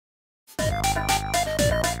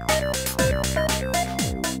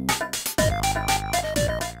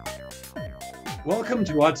Welcome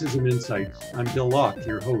to Autism Insights. I'm Bill Locke,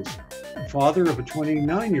 your host, father of a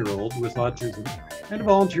 29-year-old with autism and a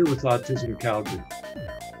volunteer with Autism Calgary.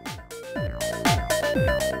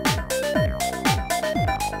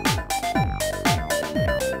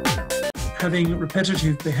 Having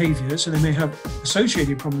repetitive behavior, so they may have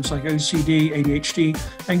associated problems like OCD, ADHD,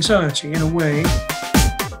 anxiety in a way.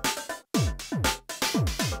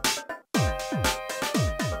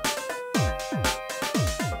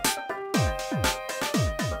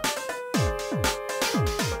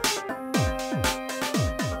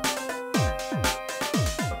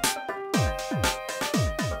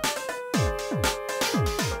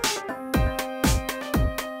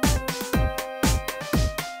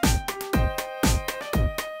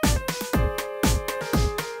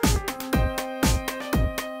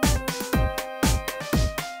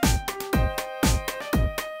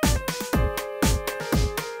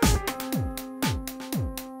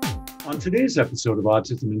 On today's episode of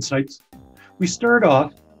Autism Insights, we start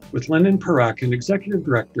off with Lyndon, Parakin, Executive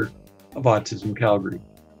Director of Autism Calgary.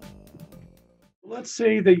 Let's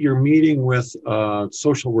say that you're meeting with a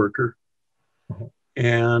social worker,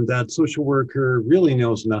 and that social worker really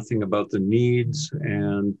knows nothing about the needs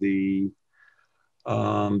and the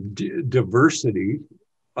diversity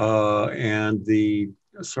and the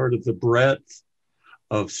sort of the breadth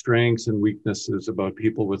of strengths and weaknesses about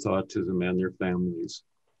people with autism and their families.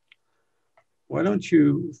 Why don't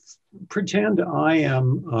you pretend I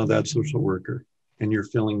am that social worker and you're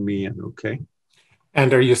filling me in, okay?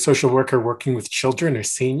 And are you a social worker working with children or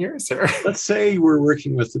seniors? Or let's say we're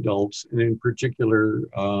working with adults, and in particular,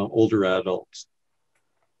 older adults.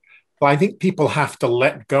 Well, I think people have to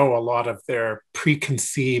let go a lot of their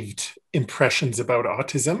preconceived impressions about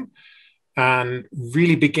autism and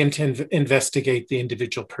really begin to investigate the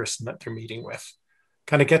individual person that they're meeting with.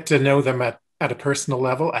 Kind of get to know them at a personal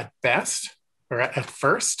level at best, or at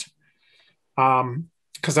first.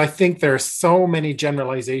 Because I think there are so many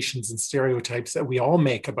generalizations and stereotypes that we all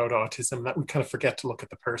make about autism that we kind of forget to look at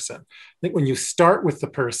the person. I think when you start with the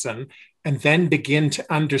person and then begin to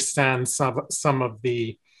understand some of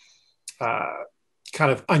the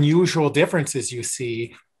kind of unusual differences you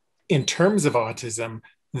see in terms of autism,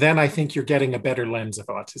 then I think you're getting a better lens of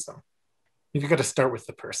autism. You've got to start with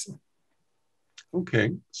the person.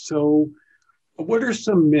 Okay, so what are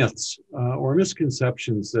some myths or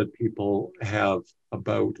misconceptions that people have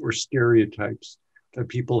about, or stereotypes that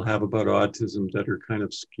people have about autism that are kind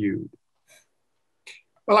of skewed?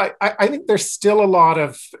 Well, I think there's still a lot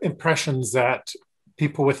of impressions that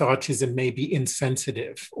people with autism may be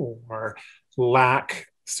insensitive or lack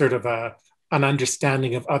sort of an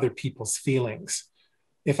understanding of other people's feelings.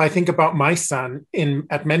 If I think about my son,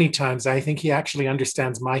 at many times, I think he actually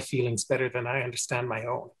understands my feelings better than I understand my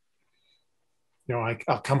own. You know,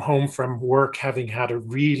 I'll come home from work having had a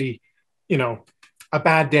really, a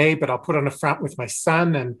bad day, but I'll put on a front with my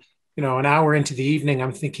son, and, an hour into the evening,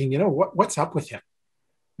 I'm thinking, what's up with him?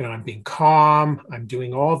 I'm being calm. I'm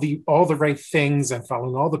doing all the right things. I'm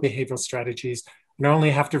following all the behavioral strategies. And I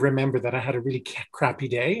only have to remember that I had a really crappy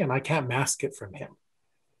day, and I can't mask it from him.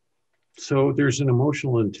 So there's an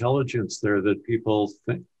emotional intelligence there that people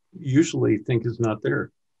usually think is not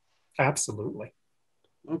there. Absolutely.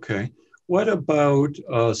 Okay. What about,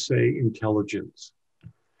 say, intelligence?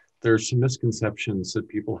 There's some misconceptions that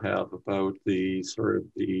people have about the sort of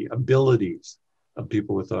the abilities of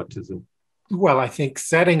people with autism. Well, I think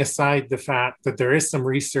setting aside the fact that there is some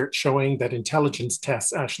research showing that intelligence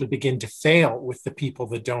tests actually begin to fail with the people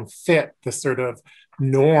that don't fit the sort of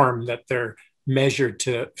norm that they're measured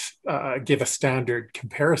to give a standard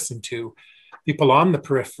comparison to. People on the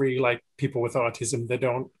periphery, like people with autism that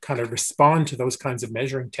don't kind of respond to those kinds of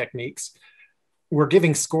measuring techniques, we're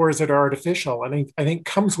giving scores that are artificial. And I think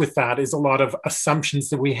comes with that is a lot of assumptions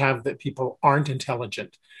that we have that people aren't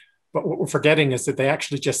intelligent. But what we're forgetting is that they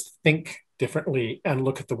actually just think differently and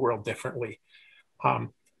look at the world differently. I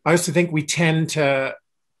also think we tend to,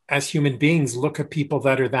 as human beings, look at people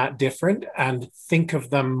that are that different and think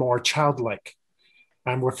of them more childlike.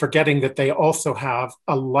 And we're forgetting that they also have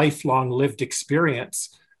a lifelong lived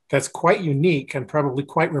experience that's quite unique and probably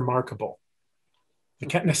quite remarkable. They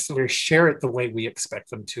can't necessarily share it the way we expect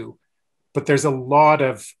them to, but there's a lot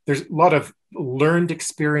of learned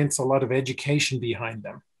experience, a lot of education behind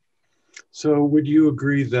them. So would you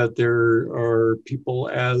agree that there are people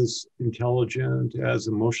as intelligent, as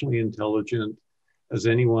emotionally intelligent as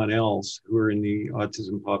anyone else who are in the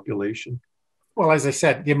autism population? Well, as I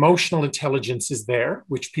said, the emotional intelligence is there,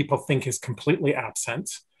 which people think is completely absent.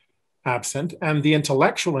 And the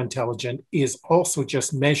intellectual intelligence is also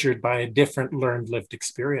just measured by a different learned lived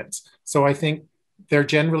experience. So I think they're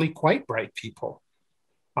generally quite bright people.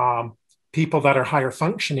 People that are higher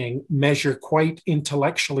functioning measure quite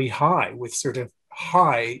intellectually high, with sort of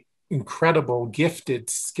high, incredible, gifted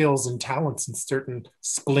skills and talents in certain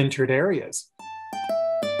splintered areas.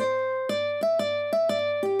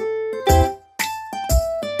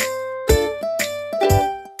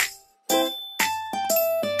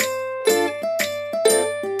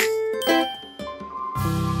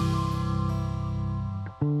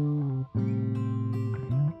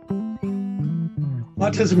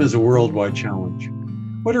 Autism is a worldwide challenge.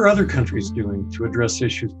 What are other countries doing to address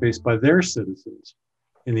issues faced by their citizens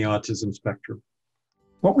in the autism spectrum?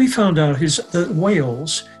 What we found out is that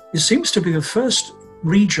Wales seems to be the first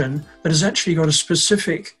region that has actually got a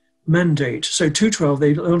specific mandate. So 2012,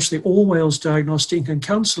 they launched the All Wales Diagnostic and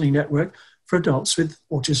Counselling Network for adults with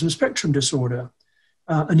autism spectrum disorder,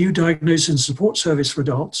 a new diagnosis and support service for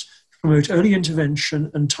adults to promote early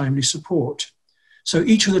intervention and timely support. So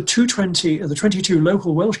each of the 22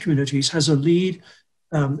 local Welsh communities has a lead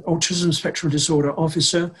autism spectrum disorder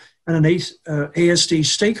officer and an ASD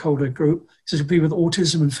stakeholder group, so to be with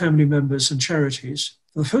autism and family members and charities.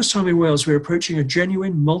 For the first time in Wales, we're approaching a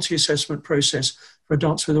genuine multi-assessment process for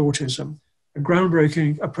adults with autism, a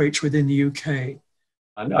groundbreaking approach within the UK.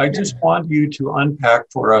 And I just want you to unpack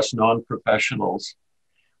for us non-professionals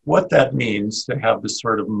what that means to have this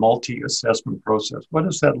sort of multi-assessment process. What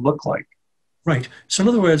does that look like? Right. So in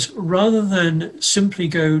other words, rather than simply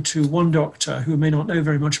go to one doctor who may not know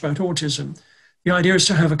very much about autism, the idea is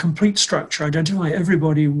to have a complete structure, identify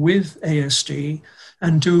everybody with ASD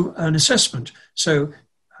and do an assessment. So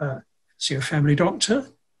see a family doctor.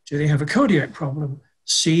 Do they have a cardiac problem?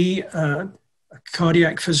 See a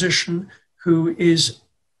cardiac physician who is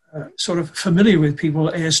sort of familiar with people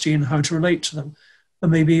with ASD and how to relate to them. There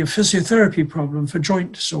may be a physiotherapy problem for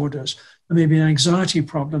joint disorders. There may be an anxiety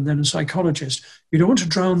problem, then a psychologist. You don't want to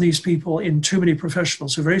drown these people in too many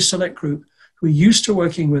professionals, a very select group who are used to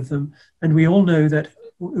working with them. And we all know that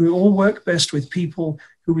we all work best with people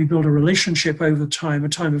who we build a relationship over time, a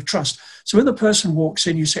time of trust. So when the person walks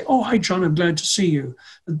in, you say, "Oh, hi, John, I'm glad to see you."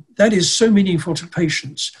 That is so meaningful to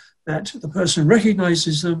patients that the person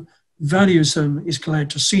recognizes them, values them, is glad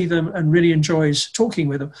to see them, and really enjoys talking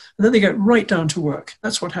with them. And then they get right down to work.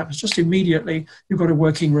 That's what happens. Just immediately, you've got a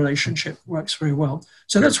working relationship. Works very well.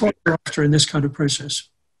 So that's what we're after in this kind of process.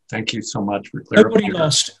 Thank you so much for clarifying. Nobody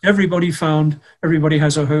lost. Everybody found. Everybody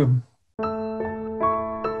has a home.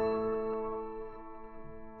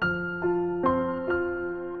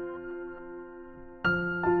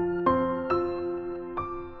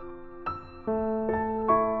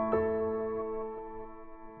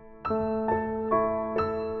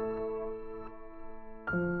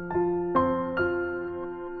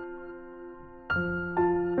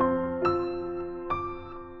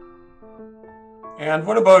 And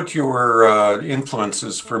what about your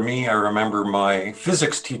influences? For me, I remember my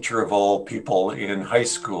physics teacher of all people in high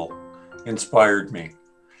school inspired me.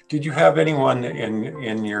 Did you have anyone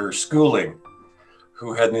in your schooling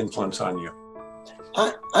who had an influence on you?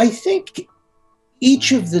 I think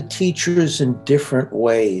each of the teachers in different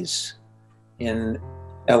ways. In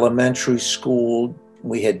elementary school,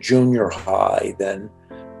 we had junior high then,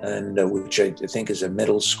 and which I think is a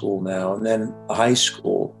middle school now, and then high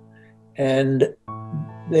school. And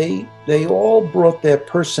they all brought their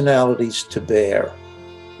personalities to bear.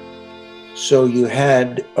 So you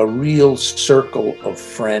had a real circle of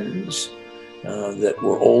friends that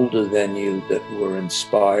were older than you, that were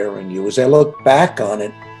inspiring you. As I look back on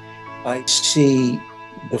it, I see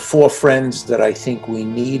the four friends that I think we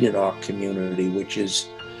need in our community, which is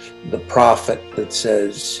the prophet that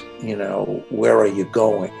says, you know, where are you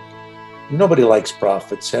going? Nobody likes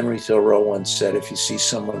prophets. Henry Thoreau once said, if you see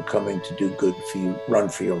someone coming to do good for you, run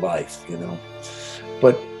for your life, you know.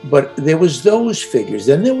 But there was those figures.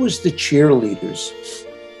 Then there was the cheerleaders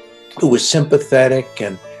who were sympathetic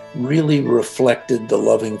and really reflected the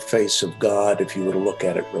loving face of God, if you were to look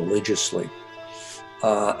at it religiously.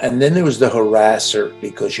 And then there was the harasser,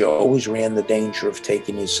 because you always ran the danger of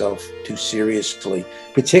taking yourself too seriously,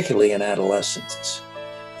 particularly in adolescence.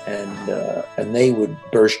 And they would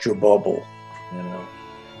burst your bubble, you know.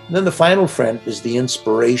 And then the final friend is the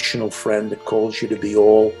inspirational friend that calls you to be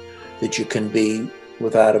all that you can be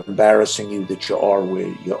without embarrassing you that you are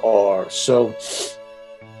where you are. So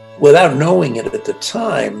without knowing it at the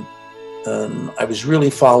time, I was really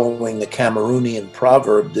following the Cameroonian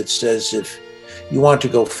proverb that says, if you want to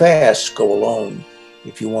go fast, go alone.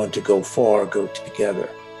 If you want to go far, go together.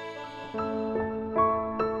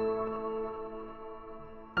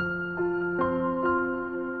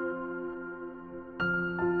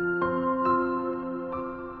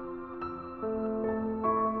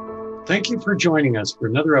 Thank you for joining us for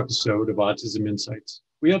another episode of Autism Insights.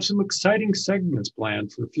 We have some exciting segments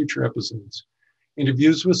planned for future episodes,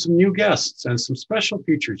 interviews with some new guests, and some special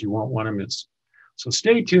features you won't want to miss. So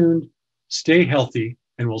stay tuned, stay healthy,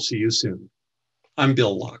 and we'll see you soon. I'm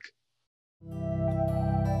Bill Locke.